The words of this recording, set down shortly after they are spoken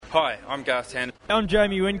Hi, I'm Garth Tander. I'm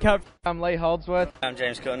Jamie Whincup. I'm Lee Holdsworth. I'm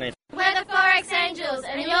James Courtney. We're the Forex Angels,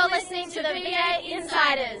 and you're listening to the V8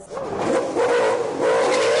 Insiders.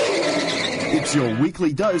 It's your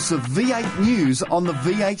weekly dose of V8 news on the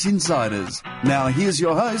V8 Insiders. Now here's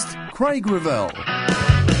your host, Craig Revell.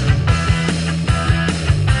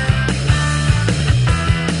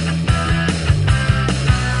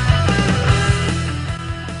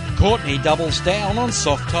 Courtney doubles down on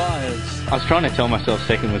soft tyres. I was trying to tell myself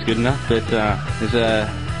second was good enough, but there's a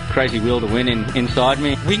crazy will to win inside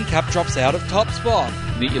me. Whincup drops out of top spot.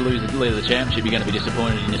 You lose the lead of the championship, you're going to be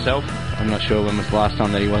disappointed in yourself. I'm not sure when was the last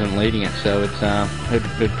time that he wasn't leading it, so it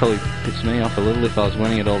probably puts me off a little if I was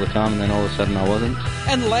winning it all the time and then all of a sudden I wasn't.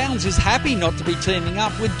 And Lowndes is happy not to be teaming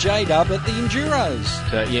up with J-Dub at the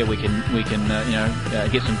Enduros. So yeah, we can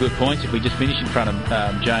get some good points. If we just finish in front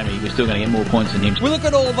of Jamie, we're still going to get more points than him. We'll look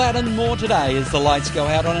at all that and more today as the lights go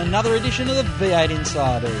out on another edition of the V8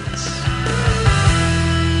 Insiders.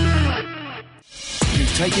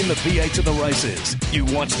 You've taken the V8 to the races. You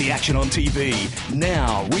watch the action on TV.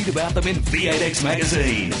 Now read about them in V8X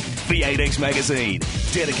Magazine. V8X Magazine,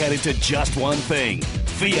 dedicated to just one thing,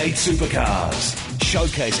 V8 Supercars.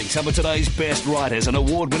 Showcasing some of today's best writers and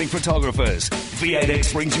award-winning photographers.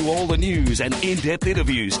 V8X brings you all the news and in-depth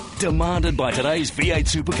interviews demanded by today's V8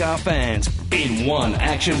 Supercar fans in one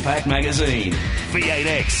action-packed magazine.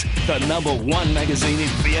 V8X, the #1 magazine in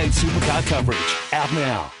V8 Supercar coverage. Out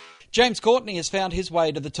now. James Courtney has found his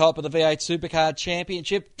way to the top of the V8 Supercar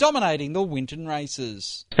Championship, dominating the Winton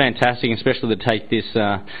races. It's fantastic, especially to take this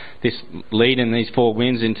lead and these 4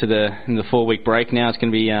 wins into the 4-week break now. It's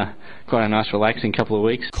going to be quite a nice, relaxing couple of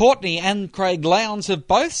weeks. Courtney and Craig Lowndes have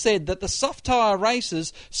both said that the soft tyre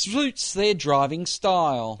races suits their driving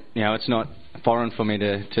style. You know, it's not foreign for me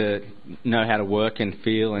to know how to work and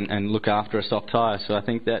feel and look after a soft tyre, so I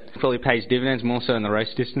think that probably pays dividends more so in the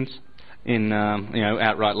race distance. In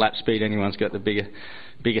outright lap speed, anyone's got the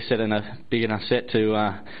bigger set and a big enough set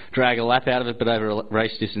to drag a lap out of it, but over a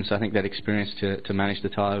race distance I think that experience to manage the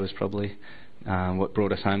tyre was probably what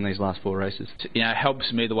brought us home these last 4 races. It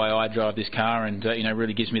helps me the way I drive this car, and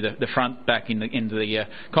really gives me the front back into the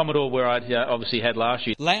Commodore where I obviously had last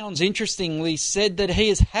year. Lowndes interestingly said that he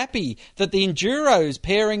is happy that the Enduros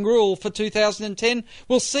pairing rule for 2010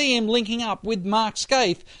 will see him linking up with Mark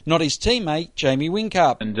Skaife, not his teammate Jamie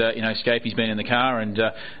Whincup. And Skaife's been in the car,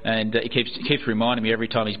 and he keeps reminding me every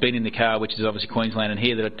time he's been in the car, which is obviously Queensland and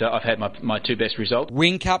here, that I've had my 2 best results.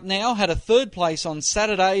 Whincup now had a 3rd place on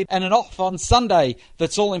Saturday and an off on Sunday.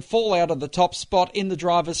 That's all in fallout of the top spot in the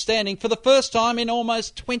driver's standing for the first time in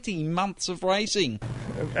almost 20 months of racing.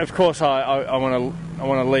 Of course, I want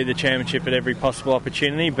to lead the championship at every possible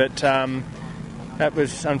opportunity, but that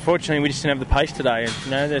was, unfortunately, we just didn't have the pace today.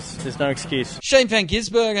 There's no excuse. Shane van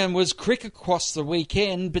Gisbergen was quick across the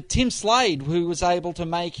weekend, but Tim Slade, who was able to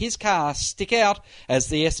make his car stick out as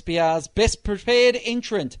the SPR's best prepared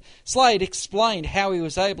entrant. Slade explained how he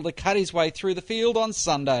was able to cut his way through the field on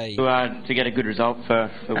Sunday. To get a good result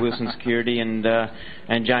for Wilson Security and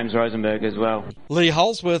James Rosenberg as well. Lee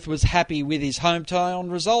Holdsworth was happy with his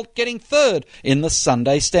hometown result, getting 3rd in the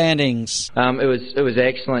Sunday standings. It was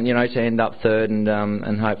excellent, to end up 3rd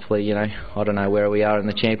and hopefully, I don't know where we are in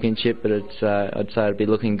the championship, but I'd say it'd be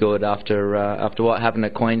looking good after what happened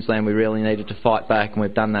at Queensland. We really needed to fight back, and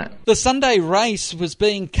we've done that. The Sunday race was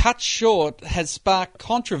being cut short has sparked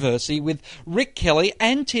controversy, with Rick Kelly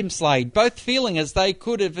and Tim Slade both feeling as they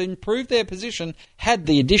could have improved their position had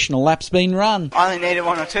the additional laps been run. I only needed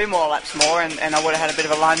 1 or 2 more laps more, and I would have had a bit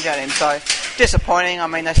of a lunge at him, so disappointing. I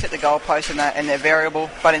mean, they set the goalpost and they're variable,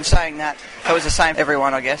 but in saying that, it was the same for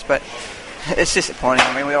everyone, I guess, but it's disappointing.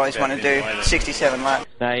 I mean, we always want to do 67 laps.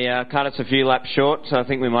 They cut us a few laps short, so I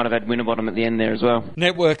think we might have had Winterbottom at the end there as well.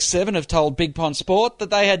 Network 7 have told Big Pond Sport that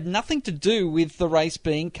they had nothing to do with the race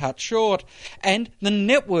being cut short, and the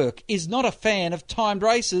network is not a fan of timed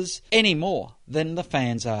races any more than the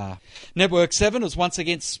fans are. Network 7 has once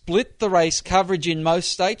again split the race coverage in most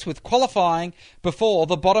states, with qualifying before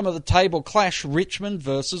the bottom of the table clash Richmond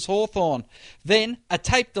versus Hawthorn. Then a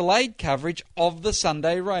tape delayed coverage of the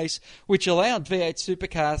Sunday race, which allowed V8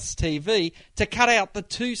 Supercars TV to cut out the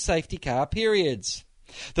 2 safety car periods.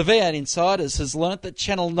 The V8 Insiders has learnt that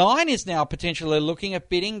Channel 9 is now potentially looking at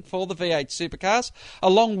bidding for the V8 Supercars,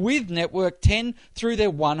 along with Network 10 through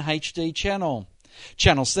their 1HD channel.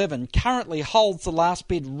 Channel 7 currently holds the last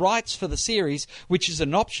bid rights for the series, which is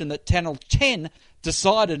an option that Channel 10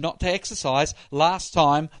 decided not to exercise last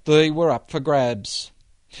time they were up for grabs.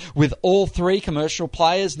 With all 3 commercial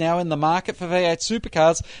players now in the market for V8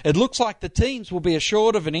 Supercars, it looks like the teams will be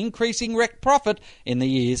assured of an increasing rec profit in the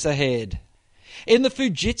years ahead. In the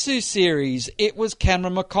Fujitsu series, it was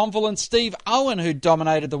Cameron McConville and Steve Owen who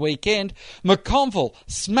dominated the weekend. McConville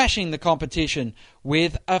smashing the competition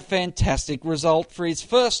with a fantastic result for his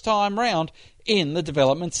first time round in the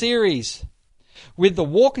development series, with the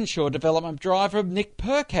Walkinshaw development driver Nick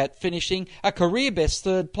Percat finishing a career-best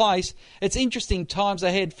third place. It's interesting times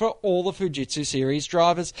ahead for all the Fujitsu Series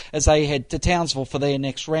drivers as they head to Townsville for their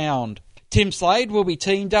next round. Tim Slade will be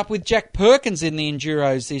teamed up with Jack Perkins in the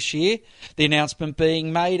Enduros this year, the announcement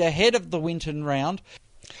being made ahead of the Winton round,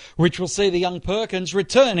 which will see the young Perkins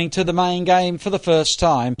returning to the main game for the first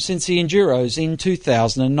time since the Enduros in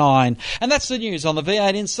 2009. And that's the news on the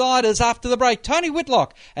V8 Insiders. After the break, Tony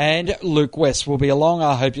Whitlock and Luke West will be along.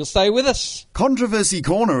 I hope you'll stay with us. Controversy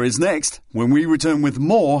Corner is next when we return with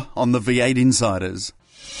more on the V8 Insiders.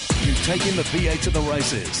 You've taken the V8 to the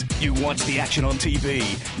races. You watch the action on TV.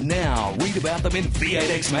 Now read about them in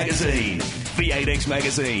V8X Magazine. V8X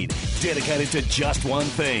Magazine, dedicated to just one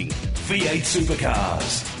thing, V8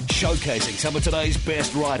 supercars. Showcasing some of today's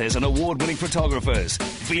best writers and award-winning photographers,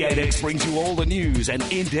 V8X brings you all the news and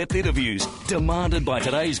in-depth interviews demanded by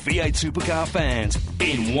today's V8 supercar fans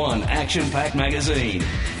in one action-packed magazine.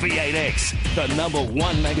 V8X, the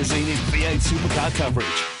 #1 magazine in V8 supercar coverage.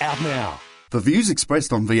 Out now. The views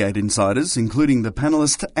expressed on V8 Insiders, including the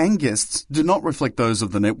panellists and guests, do not reflect those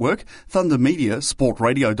of the network, Thunder Media,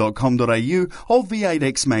 sportradio.com.au or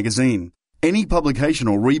V8X Magazine. Any publication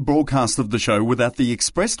or rebroadcast of the show without the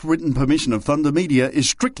expressed written permission of Thunder Media is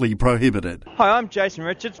strictly prohibited. Hi, I'm Jason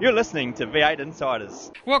Richards. You're listening to V8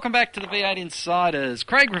 Insiders. Welcome back to the V8 Insiders.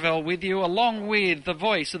 Craig Revell with you, along with the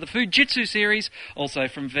voice of the Fujitsu series, also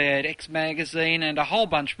from V8X Magazine, and a whole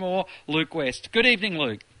bunch more, Luke West. Good evening,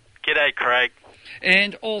 Luke. G'day, Craig.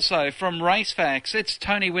 And also from Racefacts, it's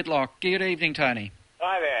Tony Whitlock. Good evening, Tony.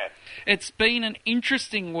 Hi there. It's been an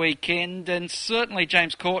interesting weekend, and certainly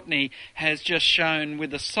James Courtney has just shown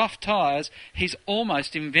with the soft tyres he's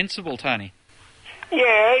almost invincible, Tony.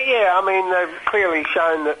 Yeah. I mean, they've clearly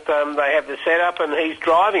shown that they have the setup and he's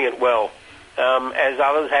driving it well, as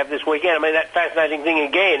others have this weekend. I mean, that fascinating thing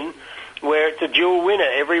again, where it's a dual winner.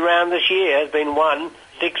 Every round this year has been won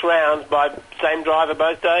 6 rounds by the same driver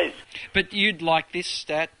both days. But you'd like this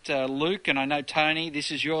stat, Luke, and I know, Tony,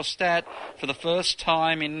 this is your stat. For the first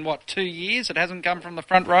time in, 2 years? It hasn't come from the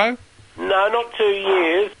front row? No, not 2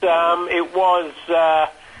 years. It was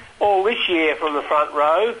all this year from the front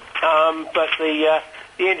row. But the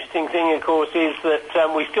interesting thing, of course, is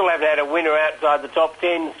that we still haven't had a winner outside the top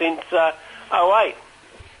 10 since 2008.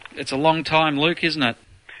 It's a long time, Luke, isn't it?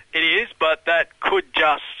 It is, but that could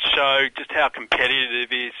just show just how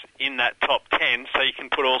competitive it is in that top 10, so you can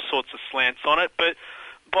put all sorts of slants on it. But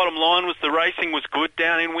bottom line was the racing was good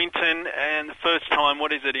down in Winton, and the first time,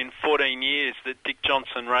 in 14 years that Dick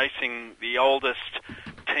Johnson Racing, the oldest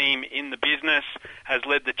team in the business, has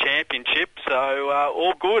led the championship. So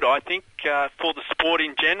all good, I think, for the sport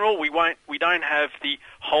in general. We don't have the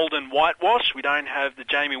Holden whitewash, we don't have the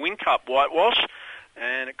Jamie Whincup whitewash.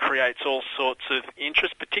 And it creates all sorts of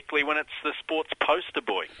interest, particularly when it's the sport's poster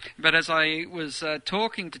boy. But as I was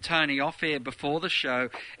talking to Tony off-air before the show,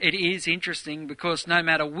 it is interesting because no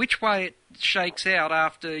matter which way it shakes out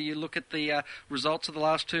after you look at the results of the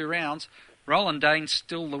last 2 rounds, Roland Dane's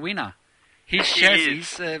still the winner. His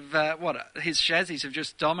chassis have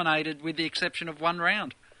just dominated with the exception of 1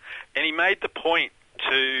 round. And he made the point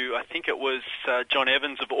to, I think it was John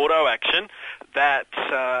Evans of Auto Action, that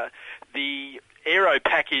the aero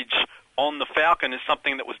package on the Falcon is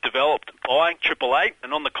something that was developed by 888,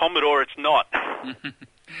 and on the Commodore it's not.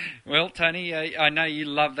 Well, Tony, I know you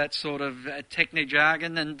love that sort of technical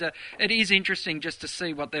jargon, and it is interesting just to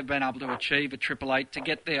see what they've been able to achieve at 888 to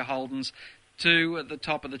get their Holdens to the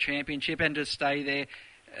top of the championship and to stay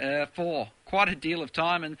there for quite a deal of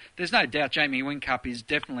time. And there's no doubt Jamie Whincup is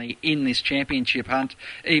definitely in this championship hunt,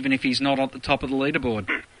 even if he's not at the top of the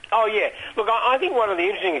leaderboard. Oh, yeah. Look, I think one of the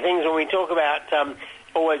interesting things when we talk about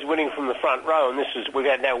always winning from the front row, and we've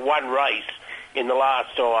had now 1 race in the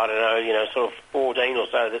last, sort of 14 or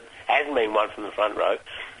so that hasn't been won from the front row.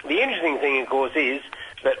 The interesting thing, of course, is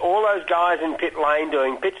that all those guys in pit lane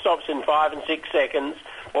doing pit stops in 5 and 6 seconds,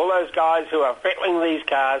 all those guys who are fettling these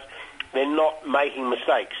cars, they're not making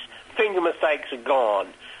mistakes. Finger mistakes are gone.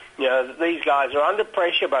 These guys are under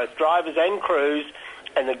pressure, both drivers and crews.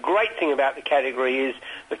 And the great thing about the category is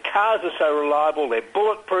the cars are so reliable, they're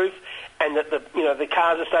bulletproof, and that the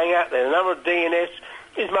cars are staying out there. The number of DNS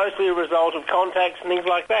is mostly a result of contacts and things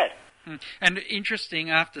like that. And interesting,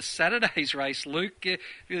 after Saturday's race, Luke,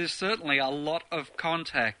 there's certainly a lot of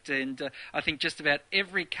contact, and I think just about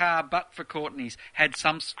every car but for Courtney's had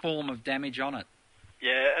some form of damage on it.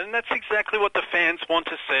 Yeah, and that's exactly what the fans want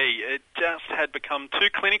to see. It just had become too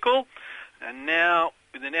clinical, and now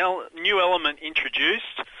with a new element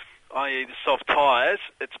introduced, i.e. the soft tyres,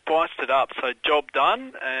 it's spiced it up. So job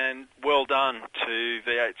done, and well done to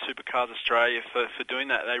V8 Supercars Australia for doing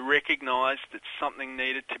that. They recognised that something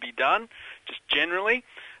needed to be done, just generally.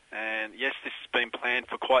 And yes, this has been planned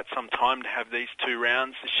for quite some time to have these 2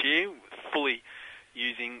 rounds this year, fully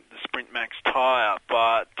using the Sprint Max tyre,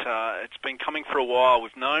 but it's been coming for a while.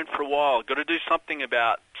 We've known for a while, got to do something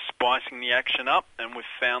about spicing the action up, and we've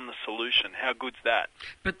found the solution. How good's that?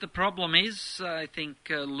 But the problem is, I think,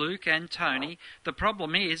 Luke and Tony, the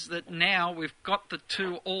problem is that now we've got the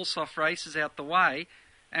 2 all-soft races out the way,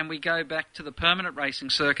 and we go back to the permanent racing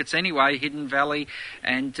circuits anyway, Hidden Valley,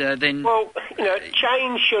 and then... Well,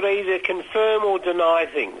 change should either confirm or deny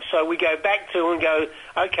things. So we go back to and go,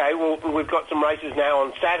 OK, well, we've got some races now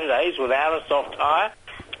on Saturdays without a soft tyre,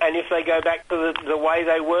 and if they go back to the way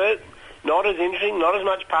they were, not as interesting, not as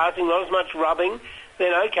much passing, not as much rubbing,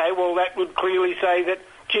 then OK, well, that would clearly say that,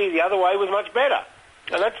 gee, the other way was much better.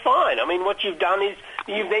 And that's fine. I mean, what you've done is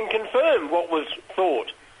you've then confirmed what was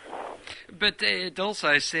thought. But it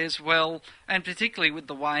also says, well, and particularly with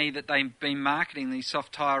the way that they've been marketing these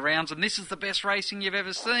soft tyre rounds, and this is the best racing you've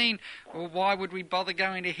ever seen, well, why would we bother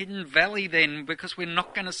going to Hidden Valley then? Because we're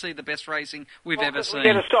not going to see the best racing we've ever seen. We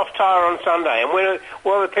get a soft tyre on Sunday, and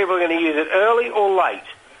whether people are going to use it early or late,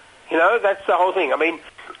 that's the whole thing. I mean,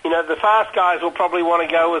 the fast guys will probably want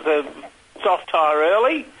to go with a soft tyre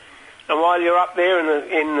early, and while you're up there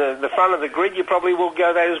in the front of the grid, you probably will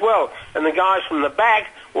go there as well. And the guys from the back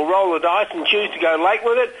will roll the dice and choose to go late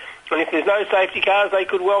with it. And if there's no safety cars, they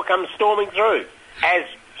could well come storming through, as,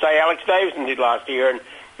 say, Alex Davison did last year and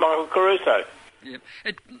Michael Caruso. Yep.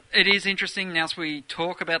 It is interesting now as we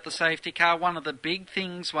talk about the safety car. One of the big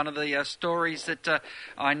things, one of the stories that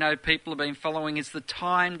I know people have been following is the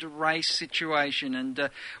timed race situation. And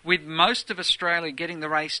with most of Australia getting the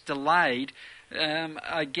race delayed,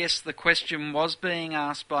 I guess the question was being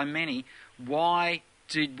asked by many, why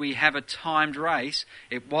did we have a timed race?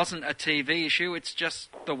 It wasn't a TV issue, it's just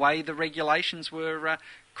the way the regulations were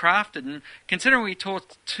crafted. And considering we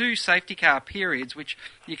taught 2 safety car periods, which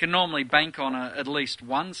you can normally bank on at least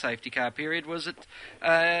 1 safety car period, was it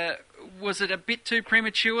a bit too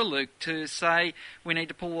premature, Luke, to say we need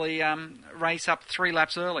to pull the race up 3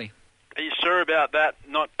 laps early? Are you sure about that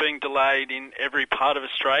not being delayed in every part of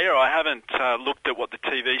Australia? I haven't looked at what the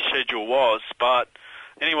TV schedule was, but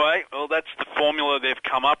anyway, well, that's the formula they've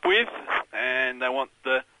come up with, and they want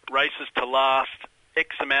the races to last X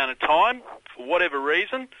amount of time for whatever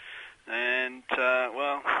reason. And,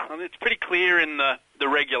 well, I mean, it's pretty clear in the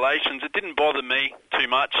regulations. It didn't bother me too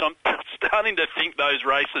much. I'm starting to think those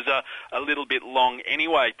races are a little bit long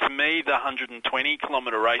anyway. To me, the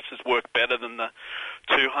 120-kilometre races work better than the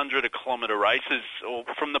 200-kilometre races, or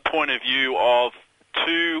from the point of view of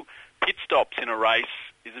 2 pit stops in a race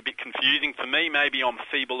is a bit confusing for me. Maybe I'm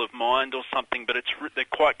feeble of mind or something, but they're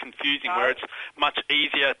quite confusing. Where it's much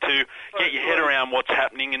easier to get your head around what's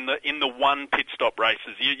happening in the 1 pit stop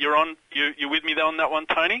races. You're with me on that one,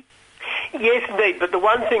 Tony? Yes, indeed. But the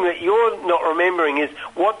one thing that you're not remembering is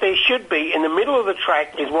what there should be in the middle of the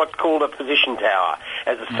track is what's called a position tower.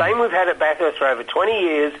 As the same we've had at Bathurst for over 20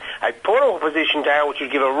 years, a portable position tower which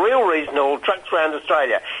would give a real reason to all trucks around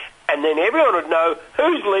Australia. And then everyone would know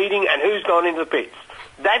who's leading and who's gone into the pits.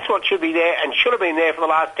 That's what should be there and should have been there for the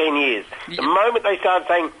last 10 years. The moment they started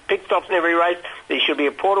saying pit stops in every race, there should be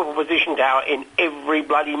a portable position tower in every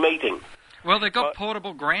bloody meeting. Well, they've got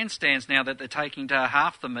portable grandstands now that they're taking to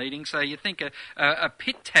half the meeting, so you think a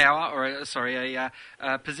pit tower, or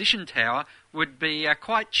a position tower, would be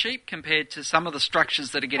quite cheap compared to some of the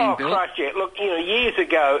structures that are getting built. Christ, yeah. Look, years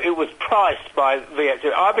ago it was priced by V8.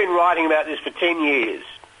 I've been writing about this for 10 years.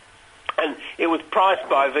 And it was priced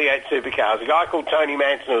by V8 Supercars. A guy called Tony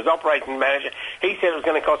Manson, who was operations manager, he said it was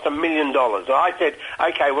going to cost $1 million. So I said,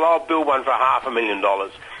 OK, well, I'll build one for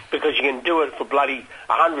 $500,000 because you can do it for bloody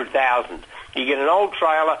 $100,000. You get an old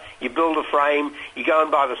trailer, you build a frame, you go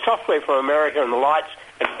and buy the software from America and the lights,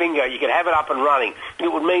 and bingo, you can have it up and running.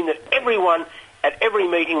 It would mean that everyone at every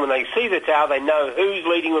meeting, when they see the tower, they know who's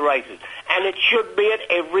leading the races. And it should be at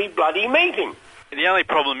every bloody meeting. The only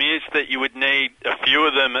problem is that you would need a few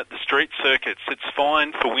of them at the street circuits. It's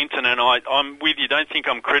fine for Winton, and I'm with you. Don't think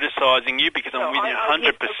I'm criticising you because I'm with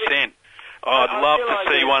you 100%. I'd love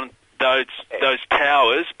to see one of those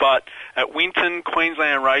towers, but at Winton,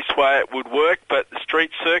 Queensland Raceway, it would work, but the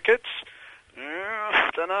street circuits, I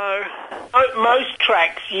don't know. Most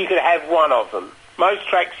tracks, you could have one of them. Most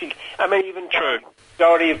tracks, even true. The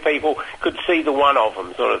majority of people could see the one of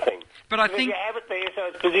them sort of thing. But I think you have it there, so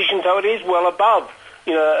it's positioned so it is well above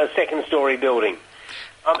a second-storey building.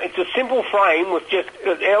 It's a simple frame with just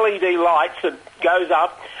LED lights that goes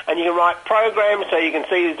up, and you can write programs so you can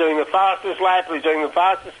see who's doing the fastest lap, who's doing the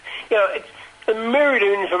fastest. It's a myriad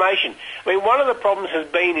of information. I mean, one of the problems has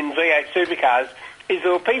been in V8 supercars is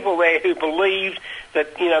there were people there who believed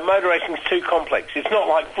that, motor racing is too complex. It's not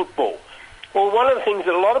like football. Well, one of the things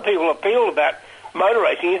that a lot of people appeal about motor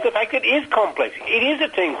racing is the fact that it is complex. It is a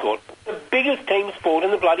team sport, the biggest team sport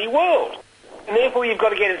in the bloody world. And therefore you've got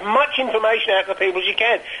to get as much information out to people as you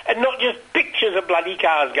can, and not just pictures of bloody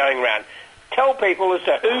cars going around. Tell people as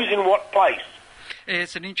to who's in what place.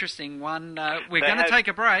 It's an interesting one. We're going to take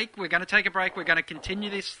a break. We're going to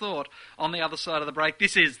continue this thought on the other side of the break.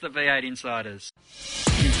 This is the V8 Insiders.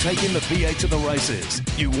 You've taken the V8 to the races.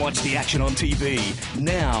 You watch the action on TV.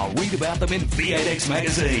 Now read about them in V8X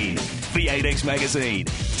Magazine. V8X Magazine,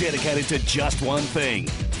 dedicated to just one thing,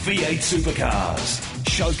 V8 supercars.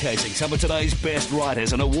 Showcasing some of today's best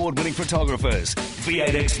writers and award-winning photographers,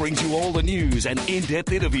 V8X brings you all the news and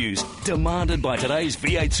in-depth interviews demanded by today's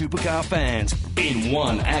V8 supercar fans in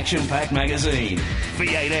one action-packed magazine.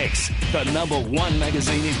 V8X, the #1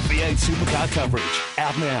 magazine in V8 supercar coverage.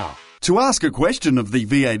 Out now. To ask a question of the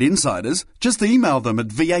V8 Insiders, just email them at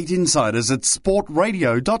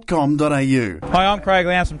v8insiders@sportradio.com.au. Hi, I'm Craig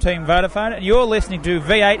Lowndes from Team Vodafone, and you're listening to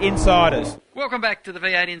V8 Insiders. Welcome back to the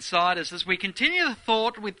V8 Insiders as we continue the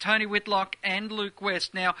thought with Tony Whitlock and Luke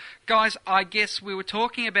West. Now, guys, I guess we were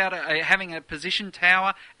talking about having a position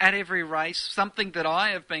tower at every race, something that I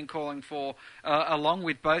have been calling for along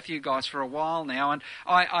with both you guys for a while now, and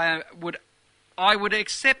I would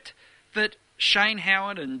accept that Shane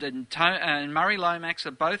Howard and Murray Lomax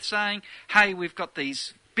are both saying, hey, we've got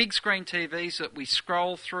these big screen TVs that we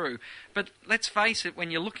scroll through. But let's face it,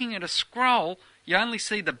 when you're looking at a scroll, you only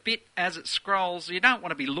see the bit as it scrolls. You don't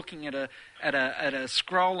want to be looking at a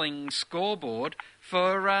scrolling scoreboard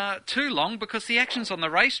for too long, because the action's on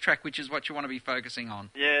the racetrack, which is what you want to be focusing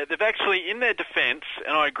on. Yeah, they've actually, in their defence,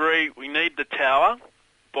 and I agree, we need the tower.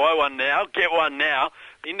 Buy one now, get one now.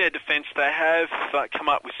 In their defence, they have come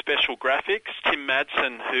up with special graphics. Tim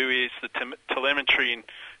Madsen, who is the telemetry and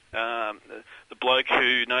the bloke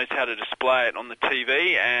who knows how to display it on the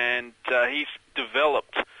TV, and he's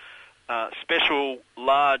developed special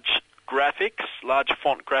large graphics, large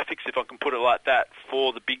font graphics, if I can put it like that,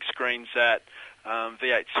 for the big screens at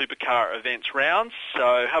V8 Supercar events rounds.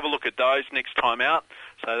 So have a look at those next time out.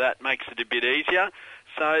 So that makes it a bit easier.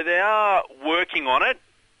 So they are working on it.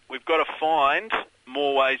 We've got to find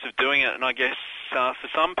more ways of doing it, and I guess for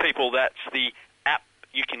some people that's the app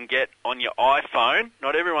you can get on your iPhone.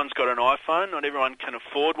 Not everyone's got an iPhone, not everyone can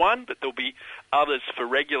afford one, but there'll be others for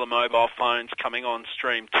regular mobile phones coming on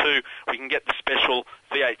stream too. We can get the special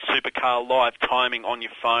V8 Supercar live timing on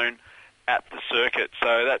your phone at the circuit,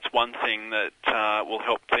 so that's one thing that will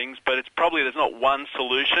help things, but it's probably there's not one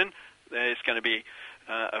solution. There's going to be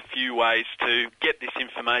a few ways to get this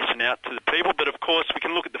information out to the people, but of course we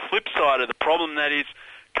can look at the flip side of the problem, that is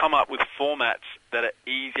come up with formats that are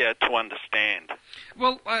easier to understand.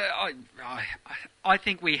 Well, I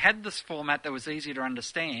think we had this format that was easier to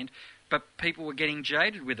understand, but people were getting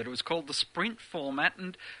jaded with it. It was called the sprint format,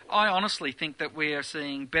 and I honestly think that we are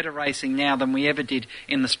seeing better racing now than we ever did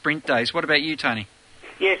in the sprint days. What about you, Tony?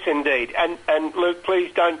 Yes, indeed. And Luke,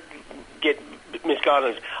 please don't get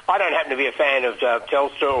misguidance. I don't happen to be a fan of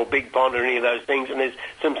Telstra or Big Pond or any of those things, and there's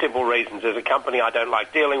some simple reasons. As a company, I don't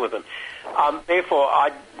like dealing with them. Therefore,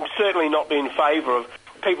 I'd certainly not be in favour of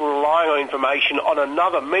people relying on information on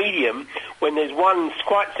another medium when there's one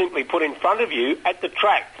quite simply put in front of you at the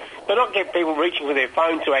track. So not get people reaching for their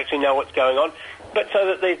phone to actually know what's going on, but so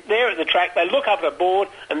that they're there at the track, they look up at the board,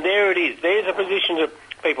 and there it is. There's the positions of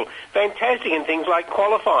people. Fantastic in things like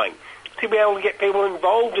qualifying, to be able to get people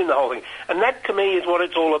involved in the whole thing. And that, to me, is what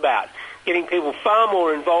it's all about, getting people far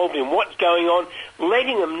more involved in what's going on,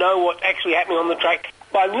 letting them know what's actually happening on the track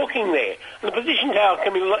by looking there. And the position tower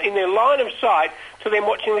can be in their line of sight to them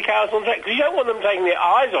watching the cars on the track, because you don't want them taking their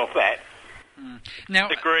eyes off that. Now,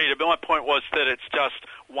 agreed. But my point was that it's just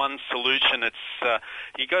one solution. It's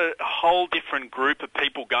you got a whole different group of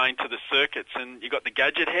people going to the circuits, and you've got the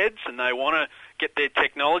gadget heads, and they want to get their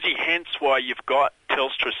technology, hence why you've got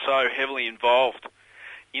Telstra so heavily involved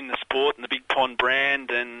in the sport, and the Big Pond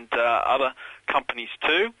brand and other companies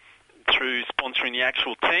too, through sponsoring the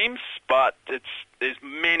actual teams. But it's there's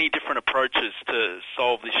many different approaches to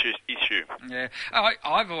solve this issue. Yeah,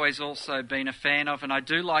 I've always also been a fan of, and I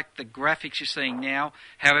do like the graphics you're seeing now.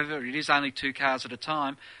 However, it is only 2 cars at a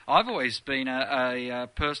time. I've always been a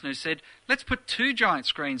person who said, let's put 2 giant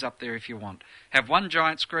screens up there if you want. Have one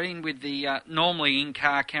giant screen with the normally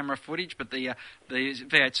in-car camera footage, but the V8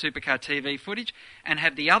 Supercar TV footage, and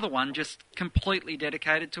have the other one just completely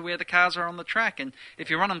dedicated to where the cars are on the track. And if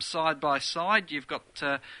you run them side by side, you've got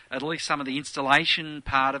at least some of the installation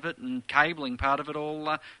part of it and cabling part of it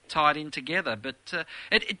all tied in together. But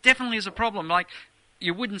it definitely is a problem. Like,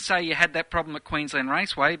 you wouldn't say you had that problem at Queensland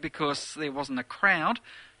Raceway because there wasn't a crowd,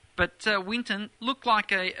 but Winton looked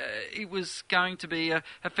like it was going to be a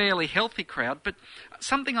fairly healthy crowd. But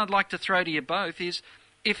something I'd like to throw to you both is,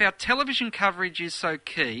 if our television coverage is so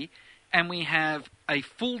key, and we have a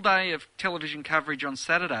full day of television coverage on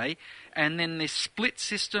Saturday, and then this split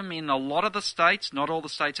system in a lot of the states, not all the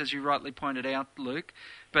states as you rightly pointed out, Luke,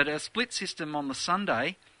 but a split system on the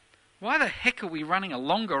Sunday, why the heck are we running a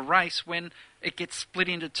longer race when it gets split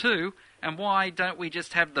into 2, and why don't we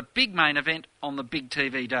just have the big main event on the big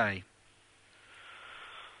TV day?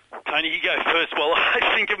 Tony, you go first while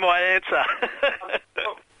I think of my answer.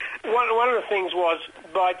 One of the things was,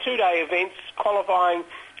 by 2-day events, qualifying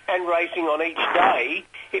and racing on each day,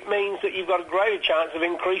 it means that you've got a greater chance of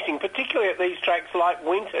increasing, particularly at these tracks like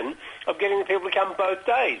Winton, of getting the people to come both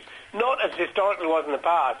days. Not as historically was in the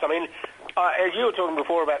past. I mean, as you were talking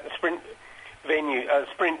before about the sprint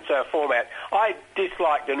format, I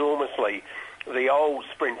disliked enormously the old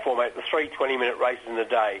sprint format, the 3 20-minute races in a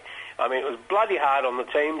day. I mean, it was bloody hard on the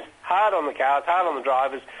teams, hard on the cars, hard on the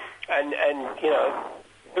drivers, and you know,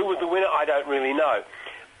 who was the winner, I don't really know.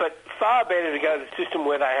 But far better to go to the system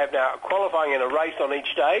where they have now qualifying and a race on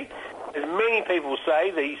each day. As many people say,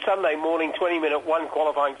 the Sunday morning 20-minute one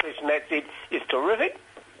qualifying session, that's it, is terrific.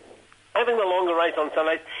 Having the longer race on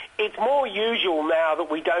Sundays, it's more usual now that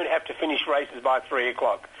we don't have to finish races by 3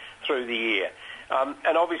 o'clock through the year.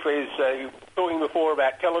 And obviously, as you were talking before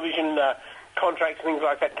about television contracts and things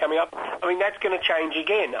like that coming up, I mean, that's going to change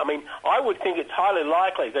again. I mean, I would think it's highly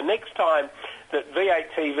likely the next time that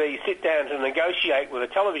V8 TV sit down to negotiate with a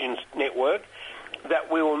television network,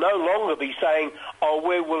 that we will no longer be saying, oh,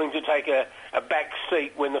 we're willing to take a back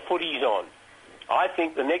seat when the footy's on. I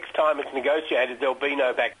think the next time it's negotiated, there'll be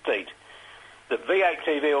no back seat. The V8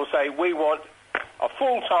 TV will say, we want a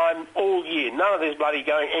full time all year, none of this bloody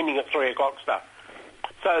ending at 3 o'clock stuff.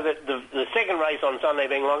 So that the second race on Sunday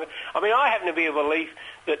being longer. I mean, I happen to be of belief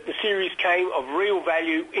that the series came of real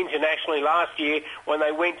value internationally last year when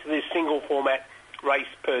they went to this single format race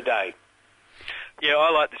per day. Yeah,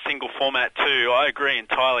 I like the single format too. I agree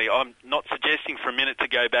entirely. I'm not suggesting for a minute to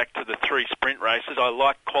go back to the 3 sprint races. I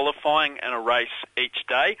like qualifying and a race each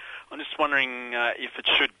day. I'm just wondering if it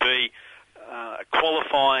should be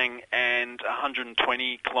qualifying and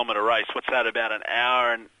 120-kilometre race. What's that, about an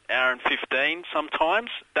hour and 15 sometimes?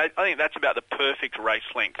 I think that's about the perfect race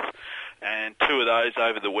length. And 2 of those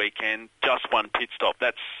over the weekend, just 1 pit stop.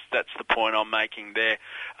 That's the point I'm making there.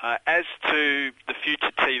 As to the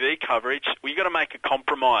future TV coverage, we've got to make a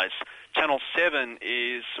compromise. Channel 7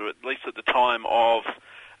 is, or at least at the time of,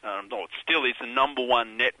 it still is the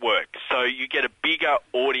 #1 network. So you get a bigger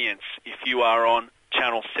audience if you are on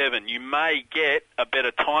Channel 7. You may get a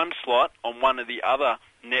better time slot on one of the other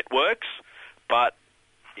networks, but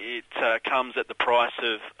it comes at the price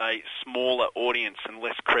of a smaller audience and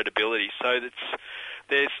less credibility. So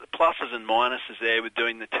there's pluses and minuses there with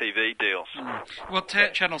doing the TV deals. Well,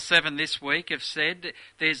 Channel 7 this week have said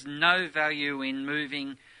there's no value in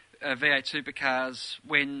moving V8 supercars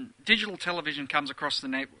when digital television comes across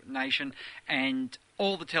the nation and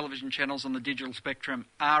all the television channels on the digital spectrum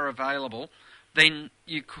are available. Then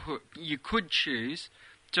you could choose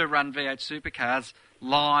to run V8 supercars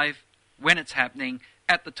live when it's happening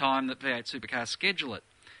at the time that V8 supercars schedule it.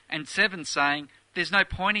 And 7's saying there's no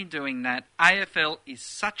point in doing that. AFL is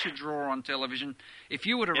such a draw on television. If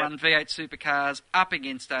you were to run V8 supercars up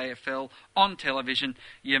against AFL on television,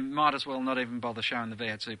 you might as well not even bother showing the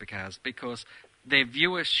V8 supercars because their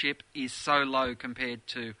viewership is so low compared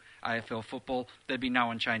to AFL football, there'd be no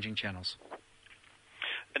one changing channels.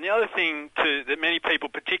 And the other thing that many people,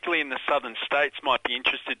 particularly in the southern states, might be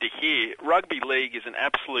interested to hear, rugby league is an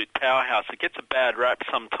absolute powerhouse. It gets a bad rap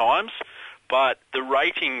sometimes, but the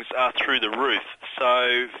ratings are through the roof.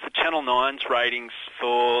 So for Channel 9's ratings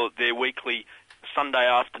for their weekly Sunday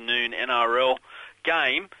afternoon NRL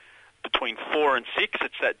game between 4 and 6,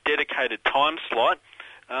 it's that dedicated time slot.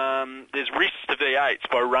 There's risks to V8s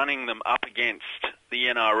by running them up against the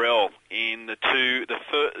NRL in the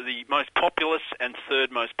most populous and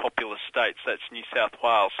 3rd most populous states. That's New South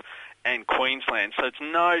Wales and Queensland. So it's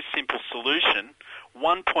no simple solution.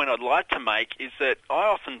 One point I'd like to make is that I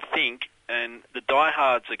often think, and the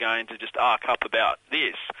diehards are going to just arc up about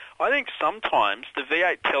this, I think sometimes the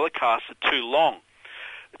V8 telecasts are too long.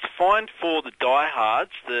 It's fine for the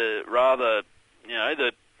diehards, the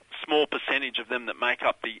small percentage of them that make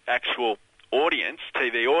up the actual audience,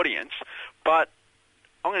 TV audience, but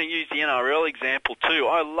I'm going to use the NRL example too.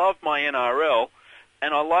 I love my NRL,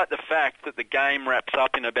 and I like the fact that the game wraps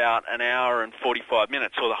up in about an hour and 45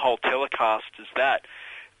 minutes, or the whole telecast is that.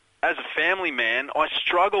 As a family man, I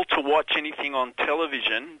struggle to watch anything on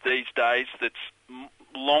television these days that's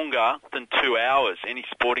longer than 2 hours, any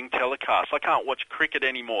sporting telecast. I can't watch cricket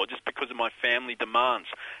anymore just because of my family demands.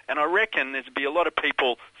 And I reckon there'd be a lot of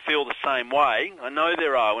people feel the same way. I know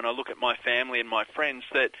there are when I look at my family and my friends,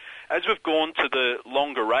 that as we've gone to the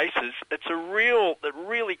longer races, it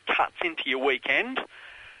really cuts into your weekend.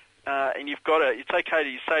 And it's okay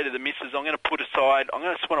to say to the missus, I'm going to put aside,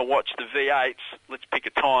 I just want to watch the V8s, let's pick a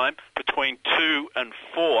time, between 2 and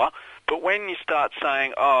 4. But when you start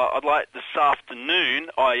saying, I'd like this afternoon,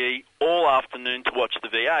 i.e. all afternoon, to watch the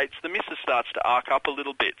V8s, the missus starts to arc up a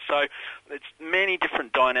little bit. So it's many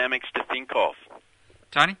different dynamics to think of.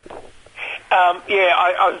 Tony?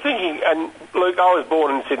 I was thinking, and Luke, I was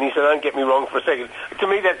born in Sydney, so don't get me wrong for a second. To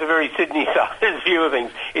me, that's a very Sydney-sized view of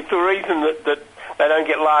things. It's the reason that they don't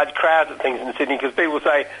get large crowds at things in Sydney, because people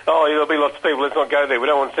say, there'll be lots of people, let's not go there, we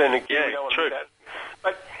don't want to send a queue, we don't want to do that.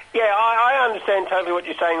 But, I understand totally what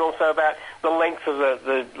you're saying also about the length of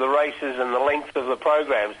the races and the length of the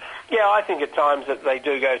programs. Yeah, I think at times that they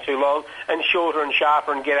do go too long, and shorter and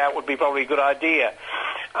sharper and get out would be probably a good idea.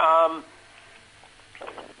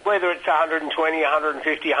 Whether it's 120,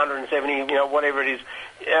 150, 170, whatever it is,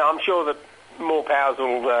 I'm sure that more powers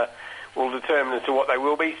will determine as to what they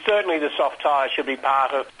will be. Certainly the soft tyre should be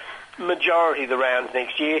part of majority of the rounds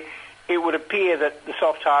next year. It would appear that the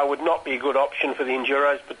soft tyre would not be a good option for the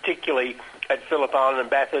Enduros, particularly at Phillip Island and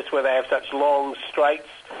Bathurst, where they have such long straights,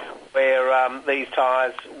 where these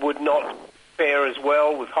tyres would not fare as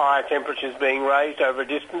well with higher temperatures being raised over a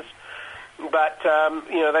distance. But,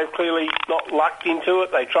 they've clearly not lucked into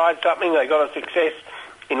it. They tried something. They got a success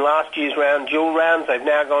in last year's round, dual rounds. They've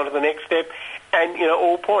now gone to the next step. And,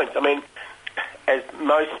 all points. I mean, as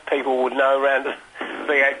most people would know around the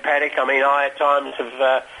V8 paddock, I at times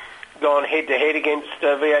have gone head-to-head against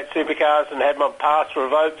V8 supercars and had my pass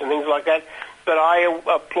revoked and things like that. But I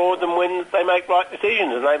applaud them when they make right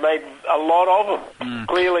decisions, and they made a lot of them.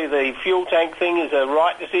 Clearly, the fuel tank thing is a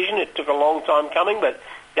right decision. It took a long time coming, but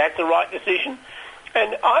that's a right decision.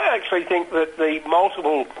 And I actually think that the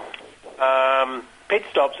multiple pit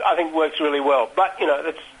stops, I think, works really well. But,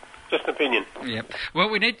 that's just an opinion. Yep. Well,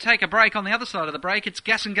 we need to take a break. On the other side of the break, it's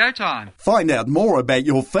gas and go time. Find out more about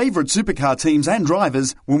your favourite supercar teams and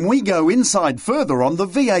drivers when we go inside further on the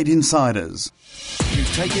V8 Insiders.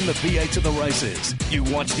 You've taken the V8 to the races. You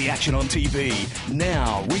watch the action on TV.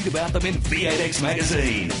 Now read about them in V8X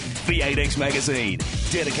Magazine. V8X Magazine,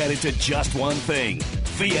 dedicated to just one thing,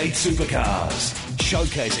 V8 supercars.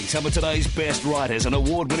 Showcasing some of today's best writers and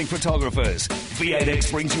award-winning photographers,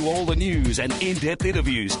 V8X brings you all the news and in-depth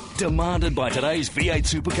interviews demanded by today's V8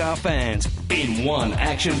 supercar fans in one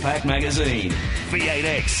action-packed magazine.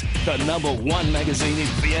 V8X, the #1 magazine in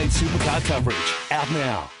V8 supercar coverage. Out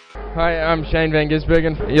now. Hi, I'm Shane Van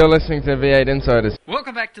Gisbergen. You're listening to V8 Insiders.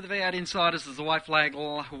 Welcome back to the V8 Insiders as the white flag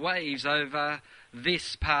waves over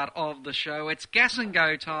this part of the show. It's gas and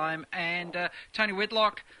go time, and Tony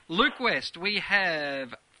Whitlock, Luke West, we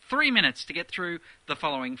have 3 minutes to get through the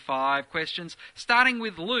following 5 questions, starting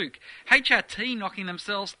with Luke. HRT knocking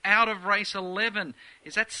themselves out of race 11.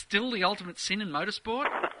 Is that still the ultimate sin in motorsport?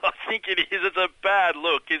 I think it is. It's a bad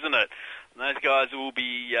look, isn't it? And those guys will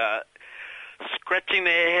be scratching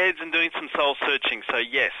their heads and doing some soul searching, so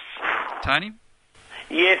yes. Tony?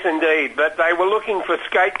 Yes, indeed, but they were looking for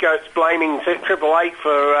scapegoats, blaming Triple Eight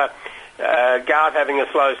for Garth having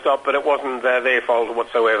a slow stop, but it wasn't their fault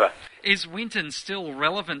whatsoever. Is Winton still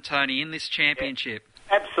relevant, Tony, in this championship?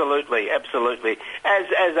 Absolutely, absolutely.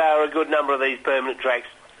 As are a good number of these permanent tracks.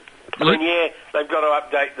 Luke? They've got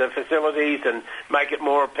to update the facilities and make it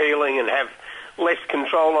more appealing and have less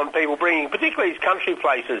control on people bringing, particularly these country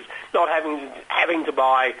places, not having to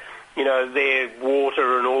buy their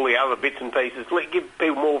water and all the other bits and pieces. Give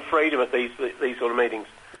people more freedom at these sort of meetings.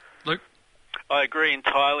 Luke? I agree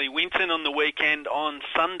entirely. Winton on the weekend on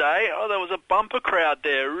Sunday, there was a bumper crowd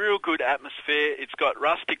there, real good atmosphere. It's got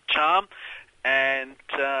rustic charm, and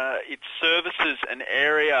it services an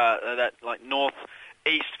area that North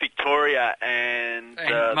East Victoria and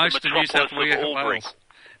most the of New South metropolis of Albury. Wales.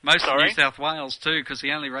 Most Sorry? of New South Wales too, because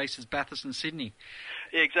the only race is Bathurst and Sydney.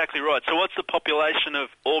 Yeah, exactly right. So what's the population of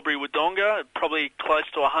Albury-Wodonga? Probably close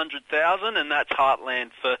to 100,000, and that's heartland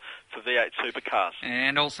for V8 supercars.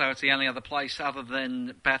 And also it's the only other place other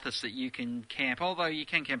than Bathurst that you can camp, although you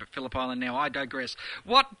can camp at Phillip Island now. I digress.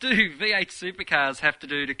 What do V8 supercars have to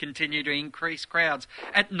do to continue to increase crowds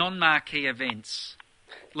at non-marquee events?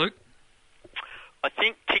 Luke? I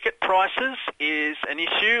think ticket prices is an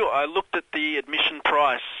issue. I looked at the admission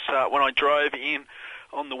price when I drove in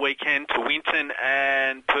on the weekend to Winton,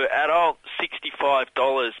 and per adult,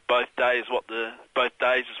 $65 both days. Both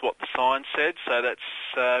days is what the sign said. So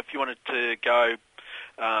that's if you wanted to go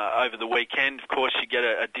over the weekend, of course you get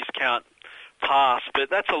a discount pass, but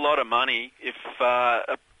that's a lot of money. If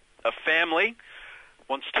a family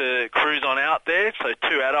wants to cruise on out there, so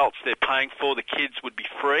 2 adults they're paying for, the kids would be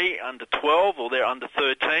free, under 12 or they're under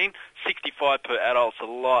 13. $65 per adult's a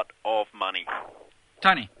lot of money.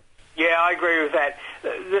 Tony? Yeah, I agree with that.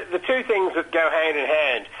 The two things that go hand in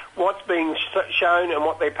hand, what's being shown and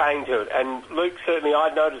what they're paying to it. And Luke, certainly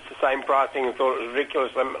I'd noticed the same pricing and thought it was a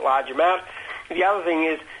ridiculously large amount. The other thing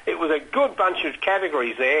is it was a good bunch of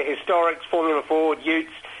categories there, historics, Formula Ford,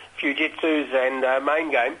 utes, Fujitsus and main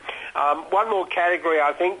game. One more category,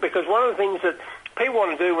 I think, because one of the things that people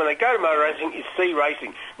want to do when they go to motor racing is see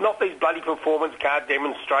racing, not these bloody performance car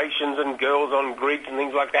demonstrations and girls on grids and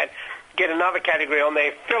things like that. Get another category on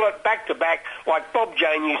there, fill it back to back like Bob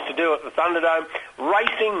Jane used to do at the Thunderdome,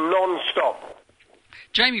 racing non-stop.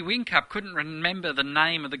 Jamie Whincup couldn't remember the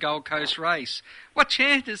name of the Gold Coast race. What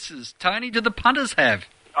chances, Tony, do the punters have?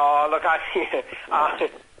 Oh, look,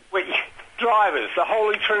 drivers, the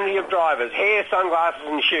holy trinity of drivers, hair, sunglasses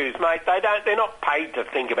and shoes, mate, they're not paid to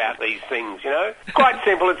think about these things, you know? Quite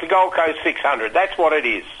simple, it's the Gold Coast 600, that's what it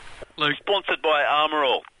is. Luke. Sponsored by Armour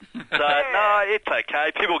All. So, no, it's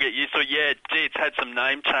okay. People get used to it. Yeah, gee, it's had some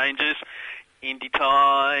name changes. Indy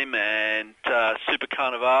Time and Super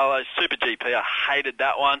Carnivale, Super GP. I hated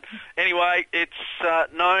that one. Anyway, it's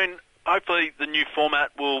known. Hopefully the new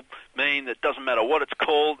format will mean that it doesn't matter what it's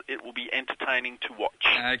called, it will be entertaining to watch.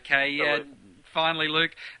 Okay, finally,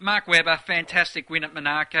 Luke. Mark Webber, fantastic win at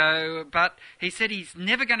Monaco, but he said he's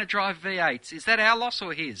never going to drive V8s. Is that our loss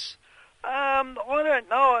or his? I don't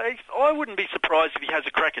know. I wouldn't be surprised if he has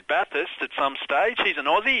a crack at Bathurst at some stage. He's an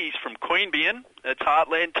Aussie. He's from Queanbeyan. It's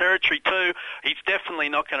Heartland territory too. He's definitely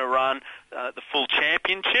not going to run the full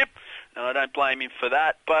championship, and I don't blame him for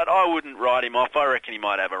that, but I wouldn't write him off. I reckon he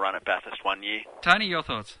might have a run at Bathurst one year. Tony, your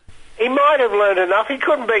thoughts? He might have learned enough. He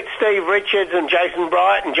couldn't beat Steve Richards and Jason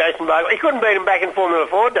Bright and Jason Bogle. He couldn't beat him back in Formula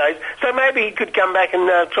Ford days, so maybe he could come back and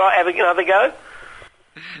try have another go.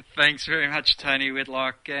 Thanks very much, Tony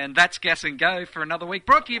Whitlock. And that's Gas and Go for another week.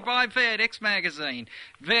 Brought to you by V8X Magazine.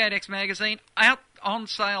 V8X Magazine out on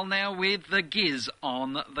sale now with the Giz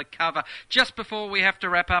on the cover. Just before we have to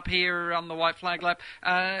wrap up here on the White Flag Lap,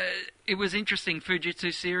 it was interesting,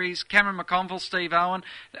 Fujitsu Series, Cameron McConville, Steve Owen,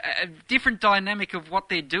 a different dynamic of what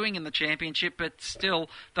they're doing in the championship, but still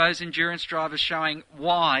those endurance drivers showing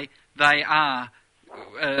why they are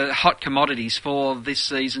hot commodities for this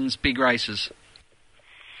season's big races.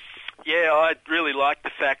 Yeah, I really like the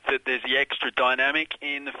fact that there's the extra dynamic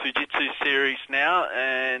in the Fujitsu Series now,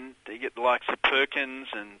 and you get the likes of Perkins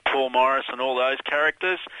and Paul Morris and all those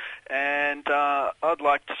characters, and I'd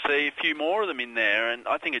like to see a few more of them in there, and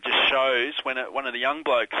I think it just shows when one of the young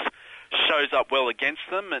blokes shows up well against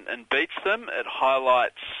them and beats them, it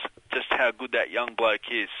highlights just how good that young bloke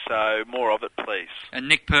is. So more of it, please. And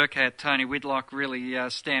Nick Percat, Tony Whitlock, really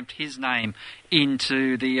stamped his name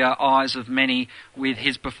into the eyes of many with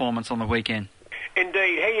his performance on the weekend.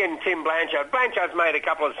 Indeed, he and Tim Blanchard. Blanchard's made a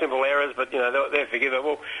couple of simple errors, but, you know, they're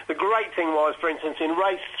forgivable. The great thing was, for instance, in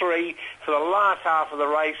race 3, for the last half of the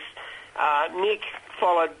race, Nick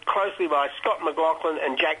followed closely by Scott McLaughlin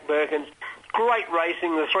and Jack Birkins. Great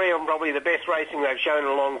racing. The three of them probably the best racing they've shown in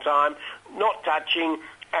a long time. Not touching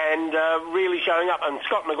and really showing up. And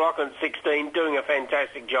Scott McLaughlin, 16, doing a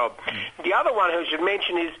fantastic job. The other one who should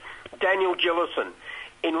mention is Daniel Gillison.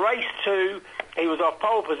 In race 2, he was off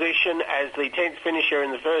pole position as the 10th finisher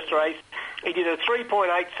in the first race. He did a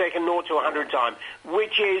 3.8 second 0 to 100 time,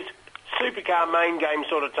 which is supercar main game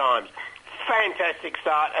sort of times. Fantastic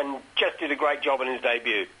start and just did a great job in his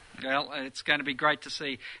debut. Well, it's going to be great to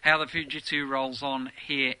see how the Fujitsu rolls on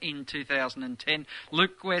here in 2010.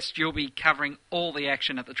 Luke West, you'll be covering all the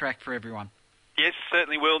action at the track for everyone. Yes,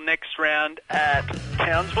 certainly will. Next round at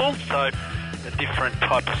Townsville, so a different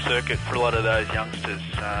type of circuit for a lot of those youngsters.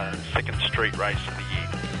 Second street race of the year.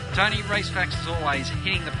 Tony, race facts as always,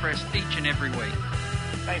 hitting the press each and every week.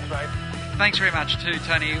 Thanks, mate. Thanks very much to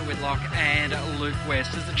Tony Whitlock and Luke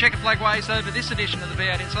West. As the checker flag waves over this edition of the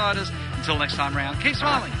V8 Insiders, until next time round, keep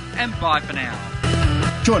smiling and bye for now.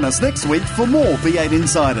 Join us next week for more V8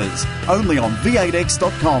 Insiders, only on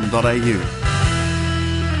v8x.com.au.